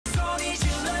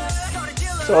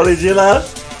Sorry, Gila.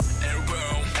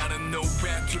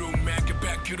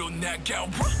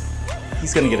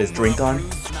 He's gonna get his drink on.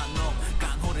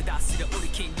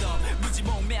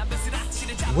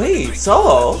 Wait,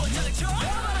 so?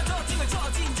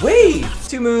 Wait,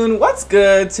 TOMOON, what's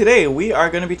good? Today we are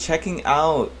going to be checking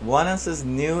out ONEUS'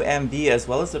 new MV as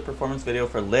well as the performance video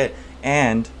for Lit,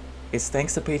 and it's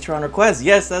thanks to Patreon requests.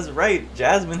 Yes, that's right.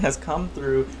 Jasmine has come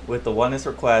through with the ONEUS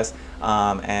request,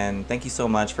 and thank you so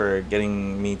much for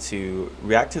getting me to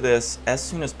react to this as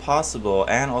soon as possible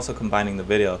and also combining the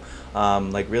video.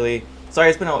 Like really. Sorry,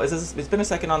 it's been a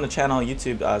second on the channel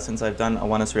YouTube since I've done a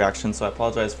ONEUS reaction, so I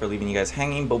apologize for leaving you guys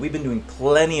hanging, but we've been doing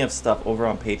plenty of stuff over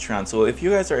on Patreon. So if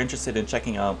you guys are interested in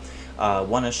checking out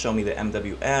ONEUS Show Me the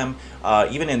MWM,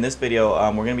 even in this video,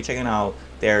 we're going to be checking out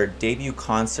their debut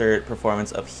concert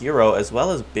performance of Hero, as well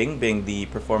as Bing Bing, the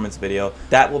performance video.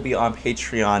 That will be on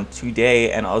Patreon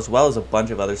today, and as well as a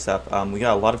bunch of other stuff. We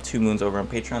got a lot of TOMOONs over on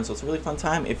Patreon, so it's a really fun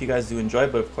time if you guys do enjoy,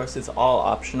 but of course it's all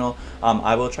optional.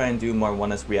 I will try and do more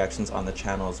ONEUS reactions on the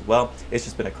channel as well. It's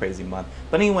just been a crazy month.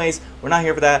 But anyways, we're not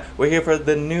here for that. We're here for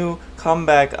the new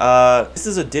comeback. This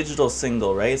is a digital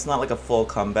single, right? It's not like a full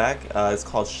comeback. It's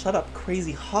called Shut Up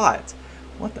Crazy Hot.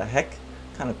 What the heck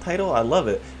kind of title? I love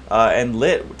it. And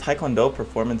Lit Taekwondo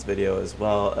performance video as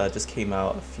well just came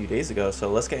out a few days ago.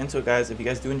 So let's get into it, guys. If you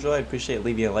guys do enjoy, I'd appreciate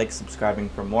leaving a like, subscribing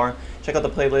for more. Check out the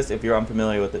playlist if you're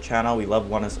unfamiliar with the channel. We love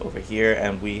ONEUS over here,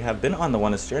 and we have been on the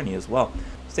ONEUS journey as well.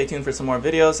 Stay tuned for some more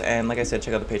videos, and like I said,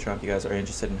 check out the Patreon if you guys are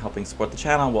interested in helping support the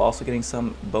channel. We're also getting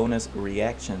some bonus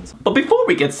reactions. But before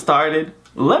we get started,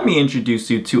 let me introduce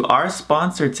you to our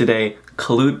sponsor today,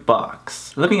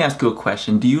 Kpopseatin. Let me ask you a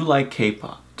question. Do you like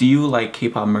K-pop? Do you like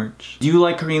K-pop merch? Do you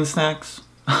like Korean snacks?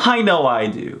 I know I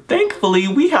do. Thankfully,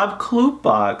 we have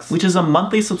Kpopseatin, which is a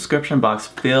monthly subscription box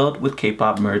filled with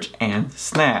K-pop merch and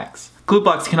snacks.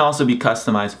 Kpopseatin can also be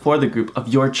customized for the group of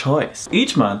your choice.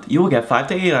 Each month, you will get 5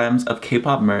 to 8 items of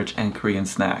K-pop merch and Korean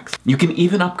snacks. You can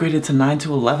even upgrade it to 9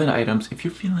 to 11 items if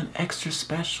you're feeling extra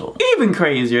special. Even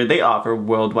crazier, they offer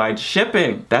worldwide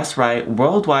shipping. That's right,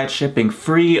 worldwide shipping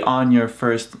free on your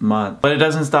first month. But it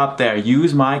doesn't stop there.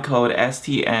 Use my code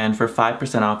STN for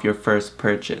 5% off your first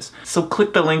purchase. So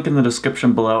click the link in the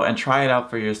description below and try it out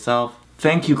for yourself.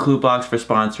 Thank you, Kpopseatin, for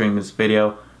sponsoring this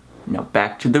video. Now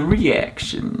back to the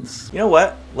reactions. You know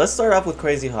what? Let's start off with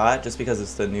Crazy Hot just because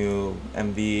it's the new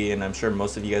MV, and I'm sure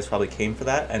most of you guys probably came for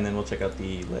that, and then we'll check out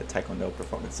the Lit Taekwondo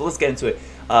performance. So let's get into it.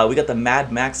 We got the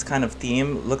Mad Max kind of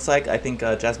theme, looks like. I think,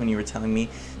 Jasmine, you were telling me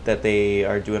that they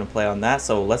are doing a play on that,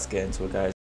 so let's get into it,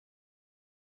 guys.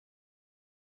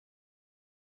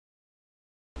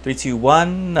 3, 2,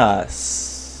 1,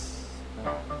 ONEUS.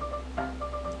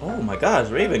 Oh my gosh,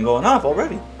 Raven going off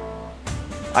already.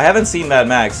 I haven't seen Mad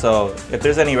Max, so if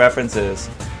there's any references,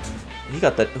 he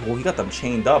got them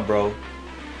chained up, bro.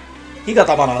 He got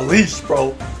them on a leash,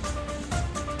 bro.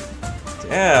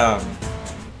 Damn.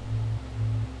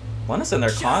 ONEUS in their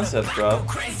concept, bro.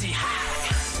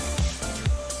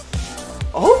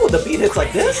 Oh, the beat hits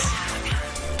like this.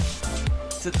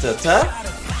 Ta-ta-ta.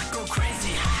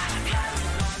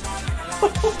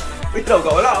 We don't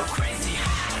going off.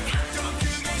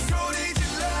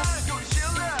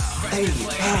 Hey,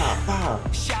 pow, pow.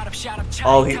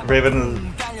 Oh,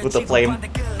 Raven with the flame.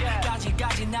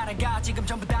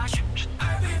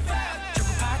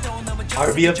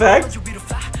 RV effect?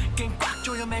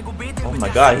 Oh my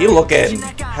god, he looking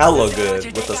hella good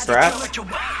with the strap.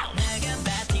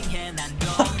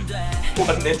 What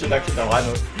an introduction to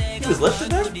ONEUS. He was lifting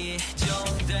them?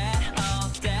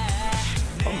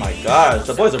 Oh my gosh,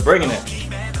 the boys are bringing it.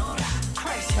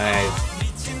 Nice.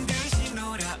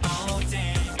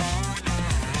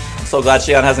 So glad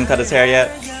Xian hasn't cut his hair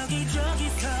yet.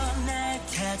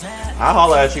 I'll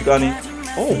holler at you, Gunny.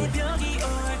 Oh.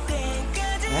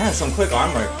 Man, some quick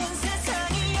arm work.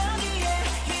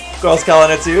 Girl's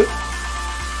killing it too.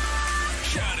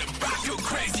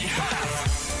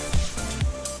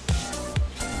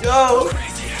 Yo!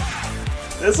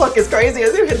 This look is crazy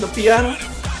as you hit the piano.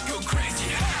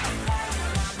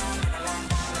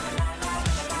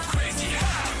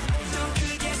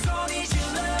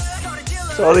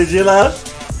 Sorry, Gila.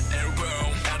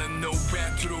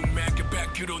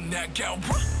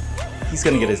 He's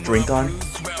gonna get his drink on.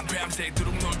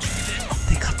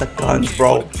 They got the guns,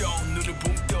 bro.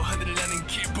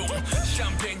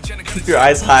 Keep your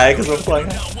eyes high because we're playing.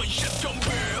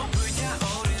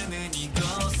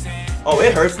 Oh,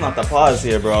 it hurts not to pause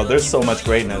here, bro. There's so much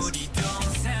greatness.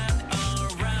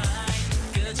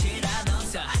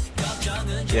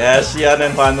 Yeah, Xian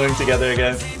and Fan doing together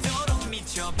again.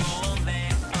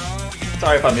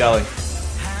 Sorry if I'm yelling.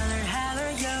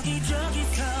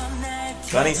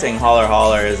 Bunny saying holler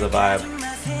holler is a vibe.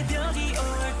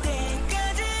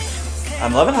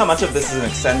 I'm loving how much of this is an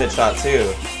extended shot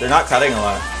too. They're not cutting a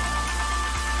lot.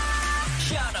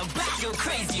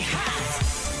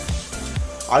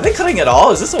 Are they cutting at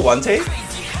all? Is this a one take?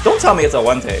 Don't tell me it's a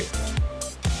one take.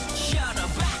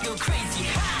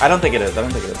 I don't think it is. I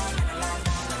don't think it is.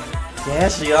 Yeah,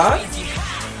 Xion?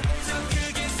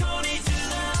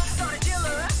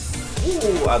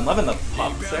 Ooh, I'm loving the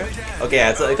pops there. Okay,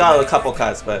 yeah, it got a couple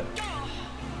cuts, but...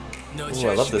 Ooh,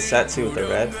 I love the set too with the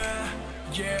red.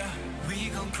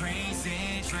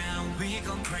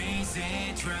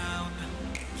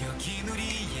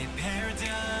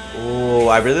 Ooh,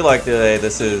 I really like the way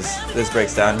this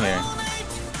breaks down here.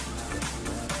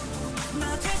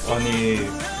 Funny.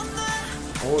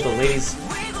 Oh, the ladies.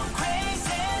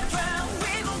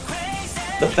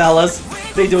 The fellas,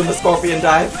 they doing the scorpion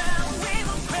dive.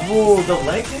 Oh, the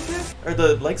leg kick or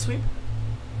the leg sweep?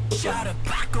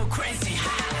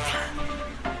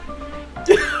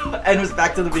 And it was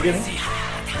back to the beginning.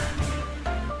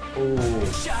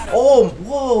 Oh, oh,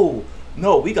 whoa!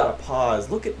 No, we gotta pause.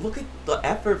 Look at the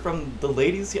effort from the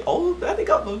ladies here. Oh, they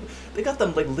got them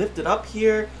like lifted up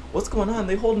here. What's going on?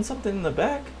 They holding something in the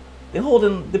back. They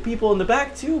holding the people in the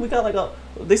back too. We got like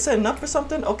they setting up for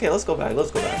something. Okay, let's go back.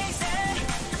 Let's go back.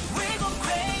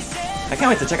 I can't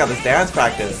wait to check out this dance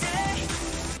practice.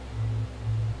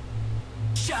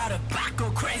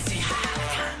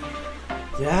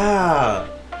 Yeah.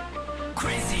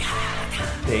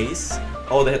 Bass.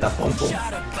 Oh, they hit that boom boom.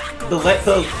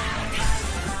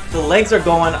 The legs are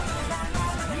going.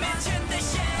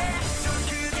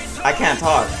 I can't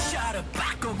talk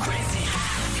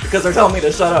because they're telling me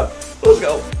to shut up. Let's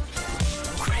go.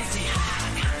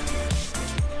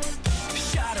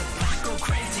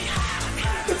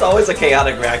 It's always a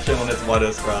chaotic reaction when it's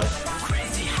ONEUS, bro.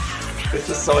 It's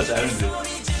just so much energy.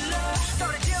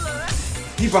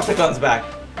 He brought the guns back.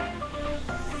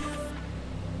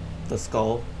 The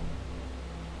skull.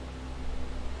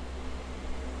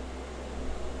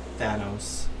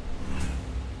 Thanos.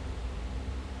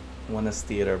 ONEUS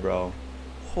theater, bro.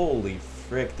 Holy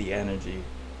frick, the energy.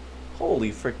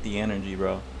 Holy frick, the energy,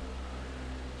 bro.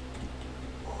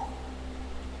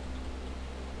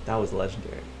 That was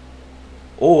legendary.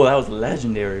 Oh, that was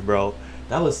legendary, bro.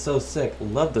 That was so sick.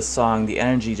 Love the song. The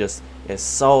energy just is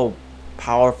so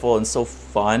powerful and so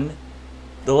fun.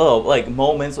 The little like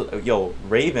moments with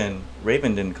Raven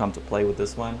didn't come to play with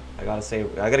this one. I gotta say,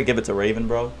 I gotta give it to Raven,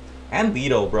 bro. And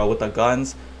Lido, bro, with the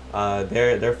guns.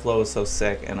 Their flow is so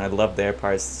sick, and I love their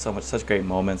parts so much. Such great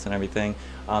moments and everything.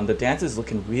 The dance is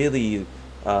looking really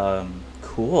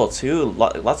cool too.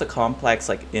 Lots of complex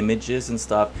like images and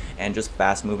stuff, and just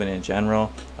fast movement in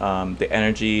general. The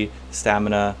energy,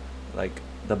 stamina, like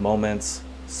the moments,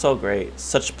 so great.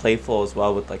 Such playful as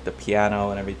well with like the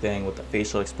piano and everything, with the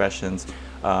facial expressions.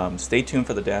 Stay tuned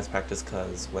for the dance practice,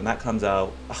 because when that comes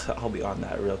out, I'll be on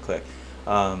that real quick.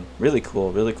 Really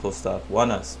cool stuff.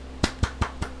 ONEUS.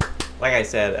 Like I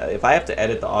said, if I have to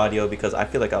edit the audio, because I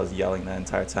feel like I was yelling the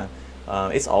entire time.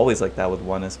 It's always like that with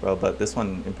ONEUS, bro, but this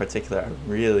one in particular, I'm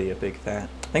really a big fan.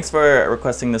 Thanks for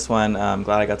requesting this one. I'm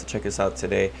glad I got to check this out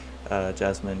today,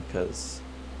 Jasmine, because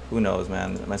who knows,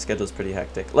 man, my schedule's pretty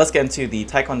hectic. Let's get into the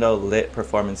Taekwondo lit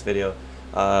performance video.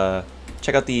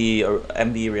 Check out the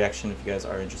MV reaction if you guys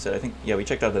are interested. I think, yeah, we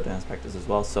checked out the dance practice as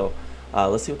well, so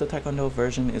let's see what the Taekwondo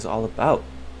version is all about.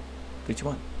 3, 2,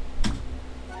 1.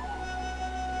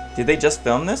 Did they just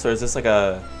film this, or is this like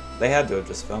a... They had to have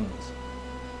just filmed this.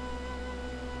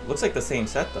 Looks like the same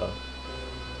set though.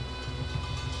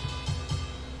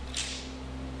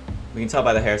 We can tell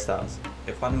by the hairstyles.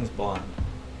 If Hwanyoung's blonde.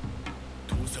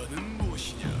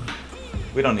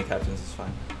 We don't need captions, it's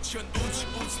fine.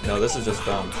 No, this is just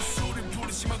filmed.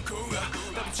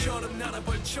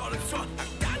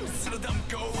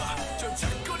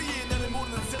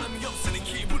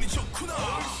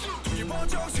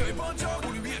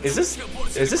 Is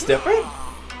this different?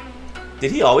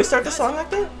 Did he always start the song like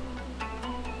that?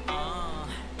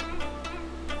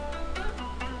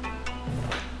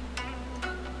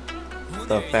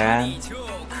 The fan.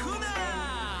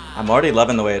 I'm already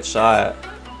loving the way it's shot.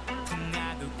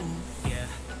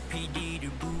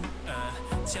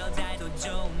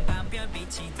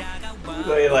 The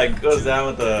way it like goes down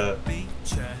with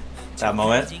that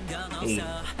moment. Hey.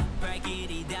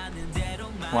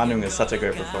 Hwanyoung is such a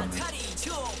great performer.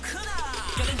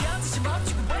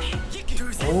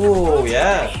 Oh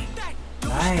yeah,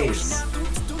 nice.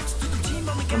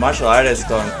 The martial artist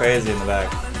going crazy in the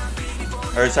back.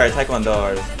 Or sorry, Taekwondo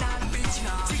artist.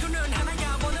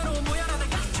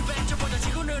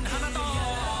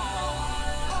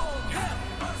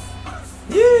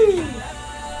 Yee!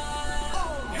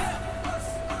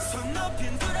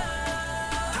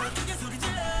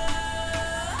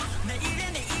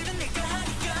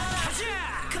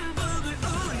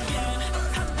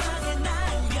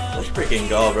 freaking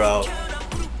go, bro.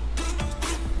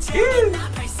 Ew.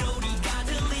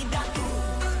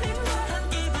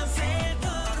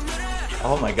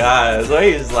 Oh my god, that's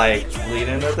why he's like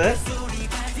leading with it.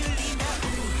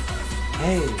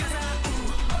 Hey.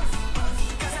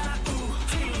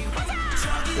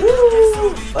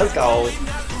 Woo! Let's go.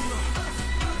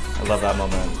 I love that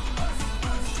moment.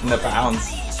 And the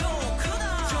bounce.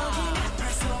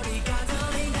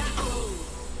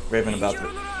 Raving about it.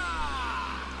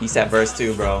 He said verse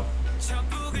 2, bro.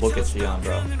 Look at Xion,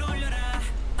 bro.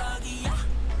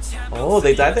 Oh,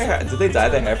 they dyed their hair. Did they dye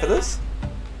their hair for this?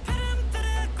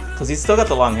 Because he's still got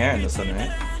the long hair in this one,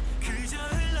 right?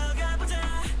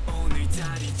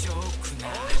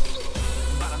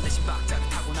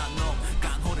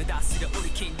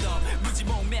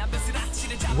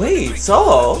 Wait,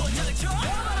 Soho?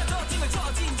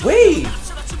 Wait!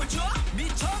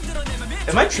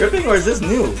 Am I tripping or is this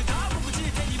new?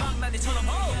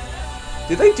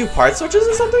 Did they do part switches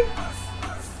or something?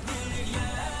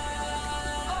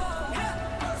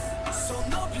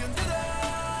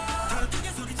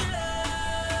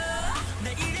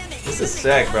 This is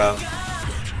sick, bro.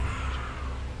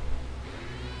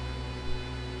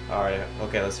 Alright,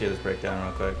 okay, let's hear this breakdown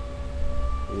real quick.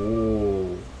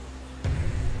 Ooh.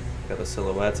 Got the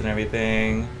silhouettes and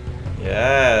everything.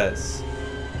 Yes.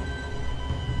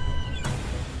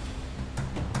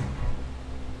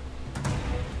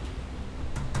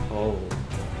 Oh.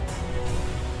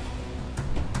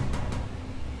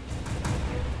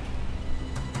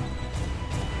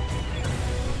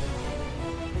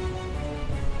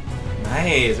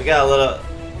 Nice. We got a little.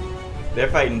 They're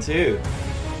fighting too.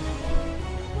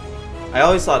 I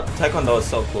always thought Taekwondo was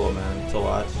so cool, man, to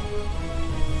watch.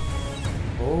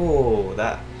 Oh,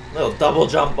 that little double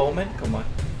jump moment. Come on.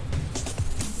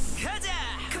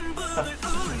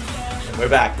 We're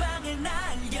back.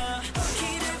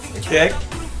 Kick.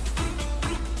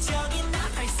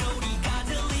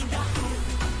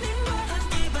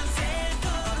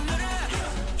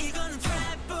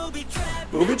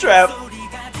 Booby trap.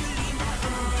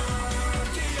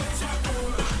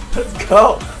 Let's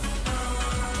go.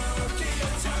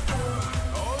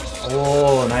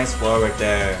 Oh, nice floor work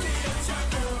there.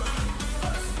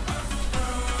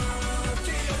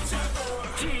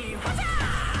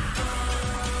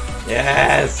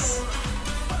 Yes.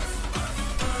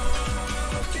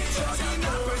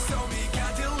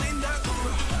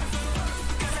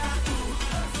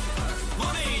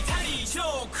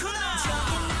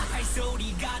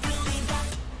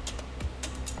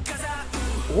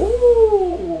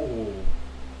 Ooh.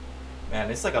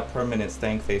 Man, it's like a permanent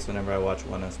stank face whenever I watch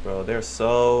ONEUS, bro. They're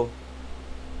such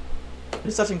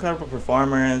incredible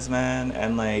performers, man,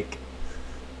 and like,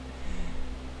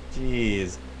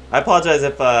 jeez. I apologize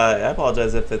if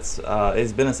it's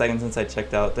been a second since I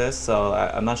checked out this, so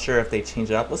I'm not sure if they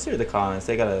changed it up. Let's hear the comments.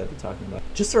 They gotta be talking about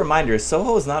it. Just a reminder,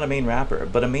 Soho is not a main rapper,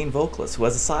 but a main vocalist who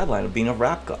has a sideline of being a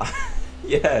rap god.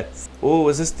 Yes. Oh,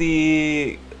 is this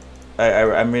the?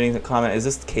 I'm reading the comment. Is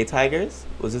this K-Tigers?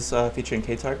 Was this featuring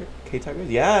K-Tigers?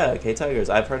 Yeah, K-Tigers.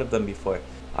 I've heard of them before.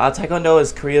 Taekwondo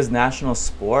is Korea's national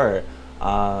sport.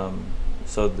 So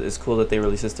it's cool that they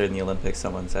released this during the Olympics.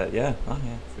 Someone said, yeah, oh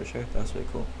yeah, for sure. That's really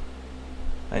cool.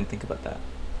 I didn't think about that.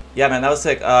 Yeah, man, that was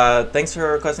sick. Thanks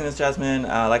for requesting this, Jasmine.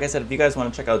 Like I said, if you guys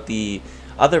want to check out the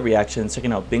other reactions,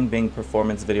 checking out Bing Bing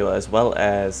performance video as well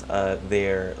as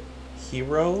their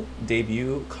Hero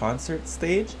debut concert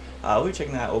stage. We'll be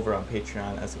checking that over on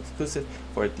Patreon as exclusive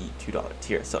for the $2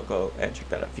 tier. So go and check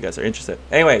that out if you guys are interested.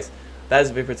 Anyways, that is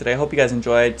the video for today. I hope you guys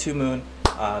enjoyed. TOMOON.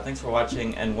 Thanks for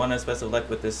watching, and ONEUS, best of luck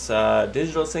with this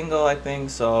digital single, I think.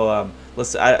 So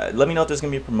let me know if there's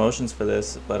gonna be promotions for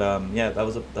this. But yeah, that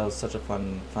was such a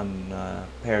fun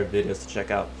pair of videos to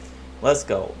check out. Let's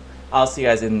go. I'll see you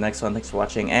guys in the next one. Thanks for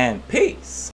watching, and peace.